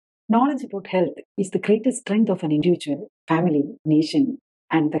Knowledge about health is the greatest strength of an individual, family, nation,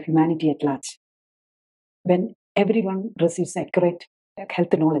 and the humanity at large. When everyone receives accurate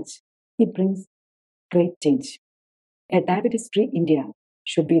health knowledge, it brings great change. A diabetes-free India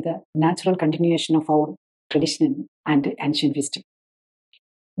should be the natural continuation of our tradition and ancient wisdom.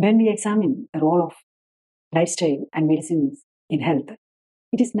 When we examine the role of lifestyle and medicines in health,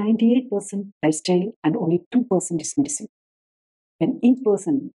 it is 98% lifestyle and only 2% is medicine. When each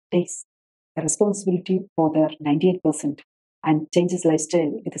person takes the responsibility for their 98% and changes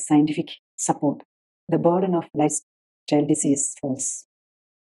lifestyle with scientific support, the burden of lifestyle disease falls.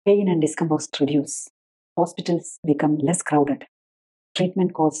 Pain and discomfort reduce. Hospitals become less crowded.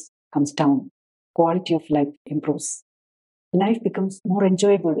 Treatment costs comes down. Quality of life improves. Life becomes more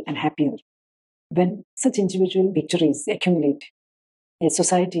enjoyable and happier. When such individual victories accumulate, a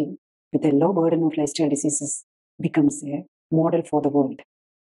society with a low burden of lifestyle diseases becomes a model for the world.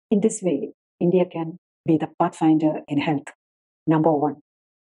 In this way, India can be the pathfinder in health. Number one,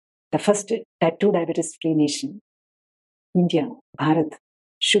 the first type 2 diabetes free nation. India, Bharat,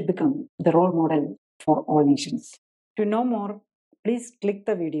 should become the role model for all nations. To know more, please click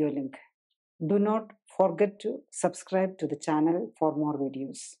the video link. Do not forget to subscribe to the channel for more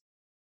videos.